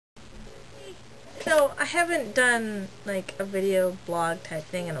So, I haven't done, like, a video blog type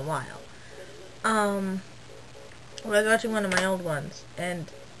thing in a while. I was watching one of my old ones, and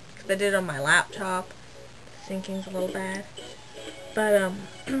cause I did it on my laptop, syncing's a little bad. But,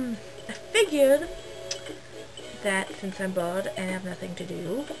 I figured that since I'm bored and have nothing to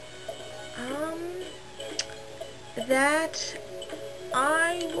do, that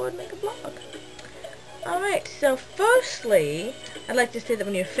I would make a blog. Alright, so firstly, I'd like to say that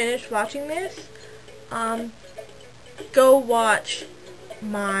when you're finished watching this, go watch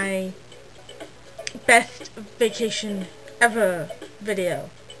my best vacation ever video,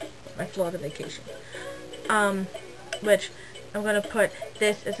 my Florida vacation, which I'm going to put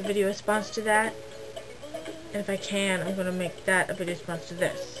this as a video response to that, and if I can, I'm going to make that a video response to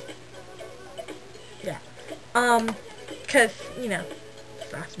this. Yeah, because, you know,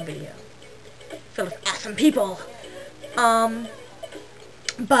 it's an awesome video, full of awesome people.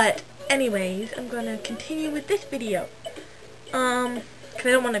 But anyways, I'm gonna continue with this video. Cause I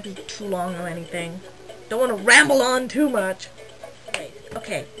don't want to be too long or anything. Don't want to ramble on too much. Wait,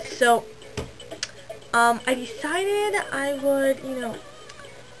 okay, so, I decided I would, you know,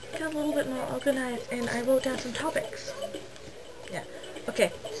 get a little bit more organized, and I wrote down some topics. Yeah,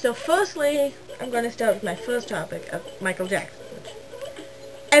 okay, so firstly, I'm gonna start with my first topic of Michael Jackson, which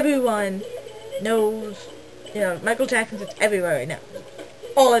everyone knows, you know, Michael Jackson's everywhere right now.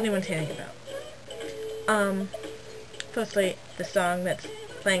 All anyone's hearing about. Firstly, the song that's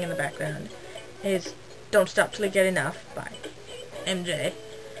playing in the background is Don't Stop Till You Get Enough by MJ.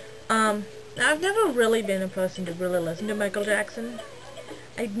 Now I've never really been a person to really listen to Michael Jackson.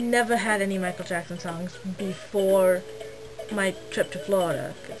 I'd never had any Michael Jackson songs before my trip to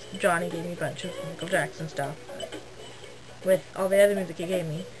Florida, because Johnny gave me a bunch of Michael Jackson stuff with all the other music he gave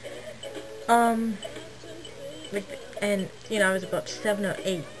me. And, you know, I was about 7 or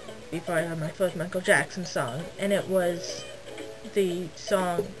 8 before I heard my first Michael Jackson song, and it was the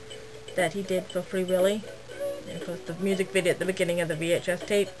song that he did for Free Willy. It was the music video at the beginning of the VHS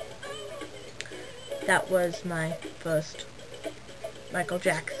tape. That was my first Michael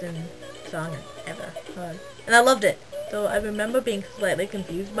Jackson song I ever heard. And I loved it. So I remember being slightly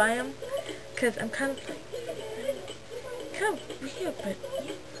confused by him, because I'm kind of weird, but,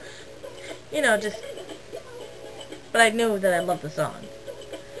 you know, just... But I knew that I loved the song.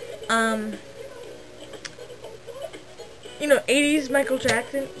 You know, 80s Michael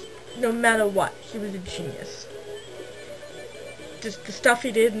Jackson, no matter what, he was a genius. Just the stuff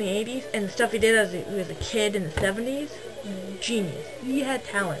he did in the 80s, and the stuff he did as he was a kid in the 70s, genius. He had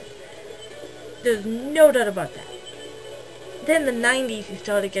talent. There's no doubt about that. Then the 90s, he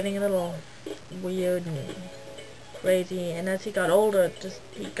started getting a little weird and crazy, and as he got older,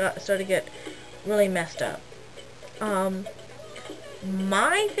 started to get really messed up.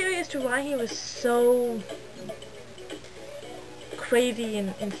 My theory as to why he was so crazy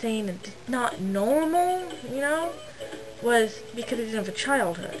and insane and just not normal, you know, was because he didn't have a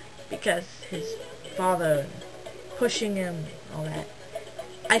childhood. Because his father pushing him, all that.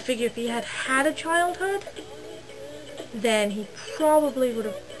 I figure if he had had a childhood, then he probably would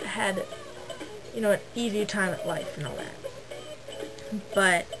have had, you know, an easier time at life and all that.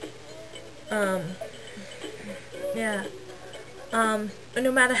 But, yeah.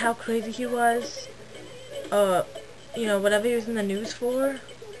 No matter how crazy he was, you know, whatever he was in the news for,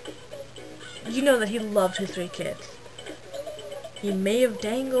 you know that he loved his 3 kids. He may have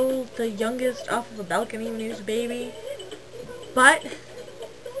dangled the youngest off of a balcony when he was a baby, but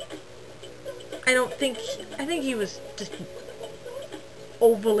I think he was just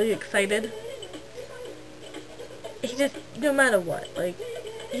overly excited. He just, no matter what, like,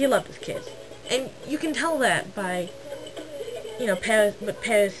 he loved his kids. And you can tell that by, you know, what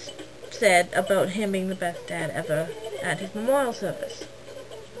Paris said about him being the best dad ever at his memorial service.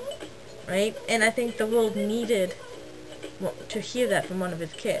 Right? And I think the world needed to hear that from one of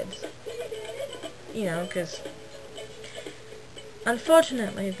his kids. You know, because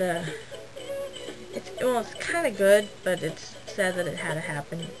unfortunately it's kind of good, but it's sad that it had to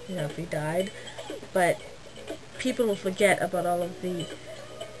happen, you know, if he died. But people will forget about all of the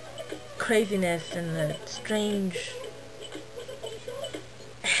craziness and the strange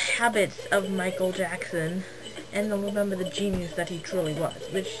habits of Michael Jackson, and they'll remember the genius that he truly was,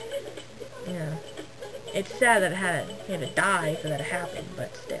 which, you know, it's sad that he had to die for that to happen,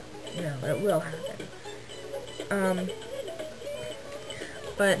 but still, you know, it will happen.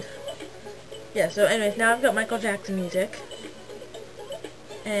 But, yeah, so anyways, now I've got Michael Jackson music,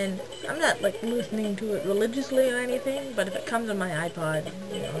 and I'm not, like, listening to it religiously or anything, but if it comes on my iPod,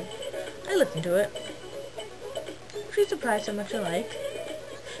 you know, I listen to it. I'm pretty surprised how much I like.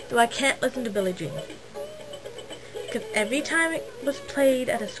 though I can't listen to Billie Jean. Because every time it was played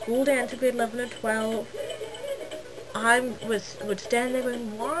at a school dance in grade 11 or 12, I would stand there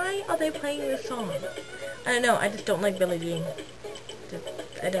going, why are they playing this song? I don't know, I just don't like Billie Jean.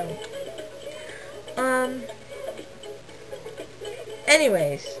 I don't.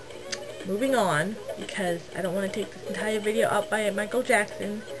 Anyways, moving on, because I don't want to take this entire video up by Michael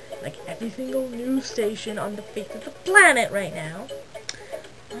Jackson, like every single news station on the face of the planet right now.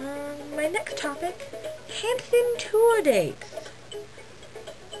 My next topic, Hanson tour dates.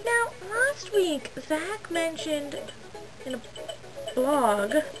 Now, last week, Zach mentioned in a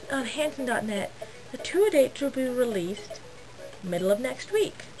blog on Hanson.net the tour dates will be released middle of next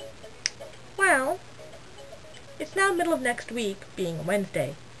week. Well, it's now middle of next week, being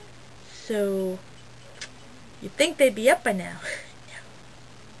Wednesday, so you'd think they'd be up by now.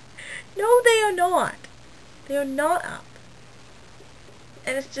 No, they are not. They are not up.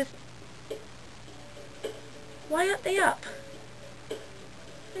 And it's just, why aren't they up?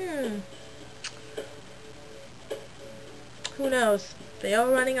 Who knows? They are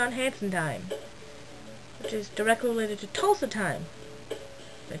running on Hanson time, which is directly related to Tulsa time,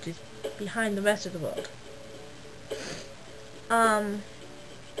 which is behind the rest of the world.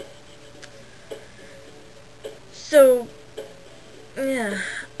 So, yeah,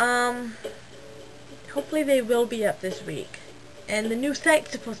 hopefully they will be up this week. And the new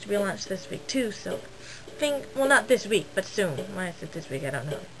site's supposed to be launched this week too, so, well, not this week, but soon. Why is it this week? I don't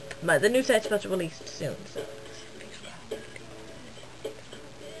know. But the new site's supposed to be released soon, so.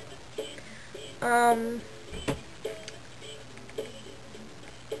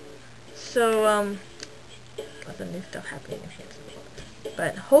 Lots of new stuff happening in Hanson.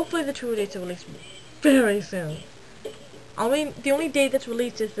 But hopefully the tour dates are released very soon. The only date that's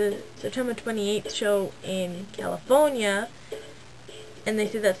released is the September 28th show in California, and they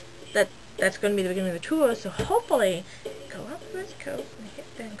say that's going to be the beginning of the tour, so hopefully go up the West Coast and hit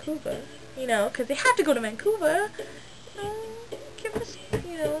Vancouver, you know, because they have to go to Vancouver. Give us,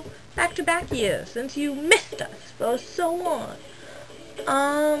 you know, back-to-back years, since you missed us for so long.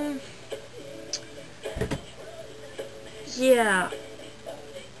 Yeah,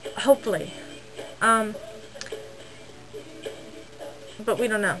 hopefully. But we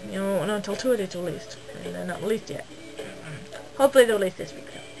don't know. You know, we won't know until tour dates are released, and they're not released yet. Hopefully they'll release this week,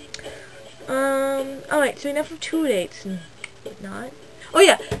 though. Alright, so enough of tour dates and whatnot. Oh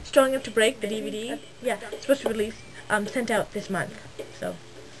yeah, Strong Enough to Break, the DVD. Yeah, it's supposed to be released, sent out this month. So,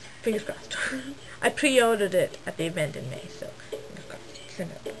 fingers crossed. I pre-ordered it at the event in May, so fingers crossed.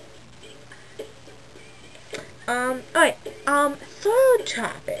 Send it. Alright, third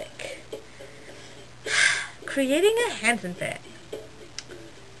topic. Creating a Hanson fan.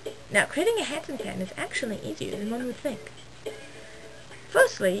 Now, creating a Hanson fan is actually easier than one would think.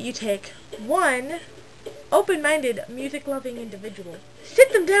 Firstly, you take one open-minded, music-loving individual,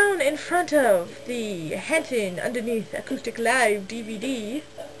 sit them down in front of the Hanson Underneath Acoustic Live DVD,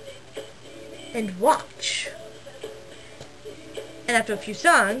 and watch. And after a few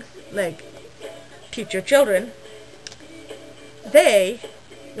songs, like Teach Your Children, they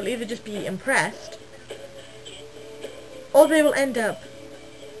will either just be impressed, or they will end up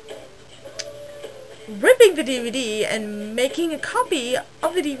ripping the DVD and making a copy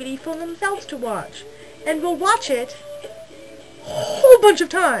of the DVD for themselves to watch, and will watch it a whole bunch of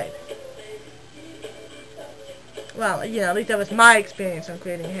times. Well, you know, at least that was my experience on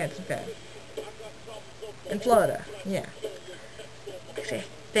creating a Hanson fan. In Florida, yeah. Actually, I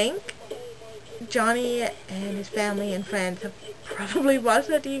think Johnny and his family and friends have probably watched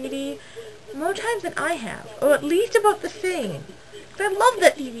that DVD more times than I have, or at least about the same. I love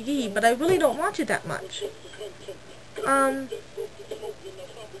that DVD, but I really don't watch it that much. But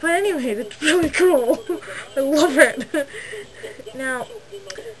anyway, it's really cool. I love it. Now,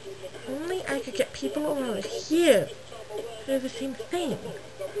 if only I could get people around here to do the same thing.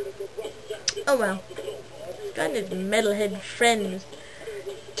 Oh well. I've gotten his metalhead friends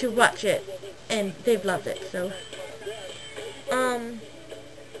to watch it, and they've loved it, so.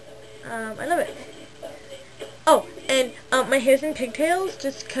 I love it. Oh, and my hair's in pigtails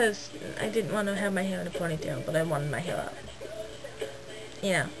just because I didn't want to have my hair in a ponytail, but I wanted my hair up.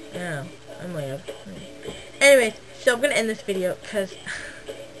 Yeah, I'm weird. Anyways, so I'm going to end this video because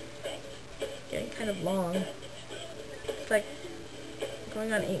it's getting kind of long. It's like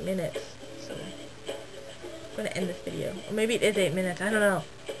going on 8 minutes, so I'm going to end this video. Or maybe it is 8 minutes, I don't know.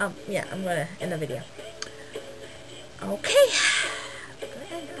 Yeah, I'm going to end the video. Okay.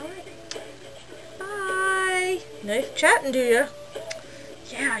 Nice chatting to you.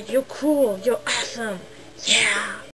 Yeah, you're cool. You're awesome. Yeah.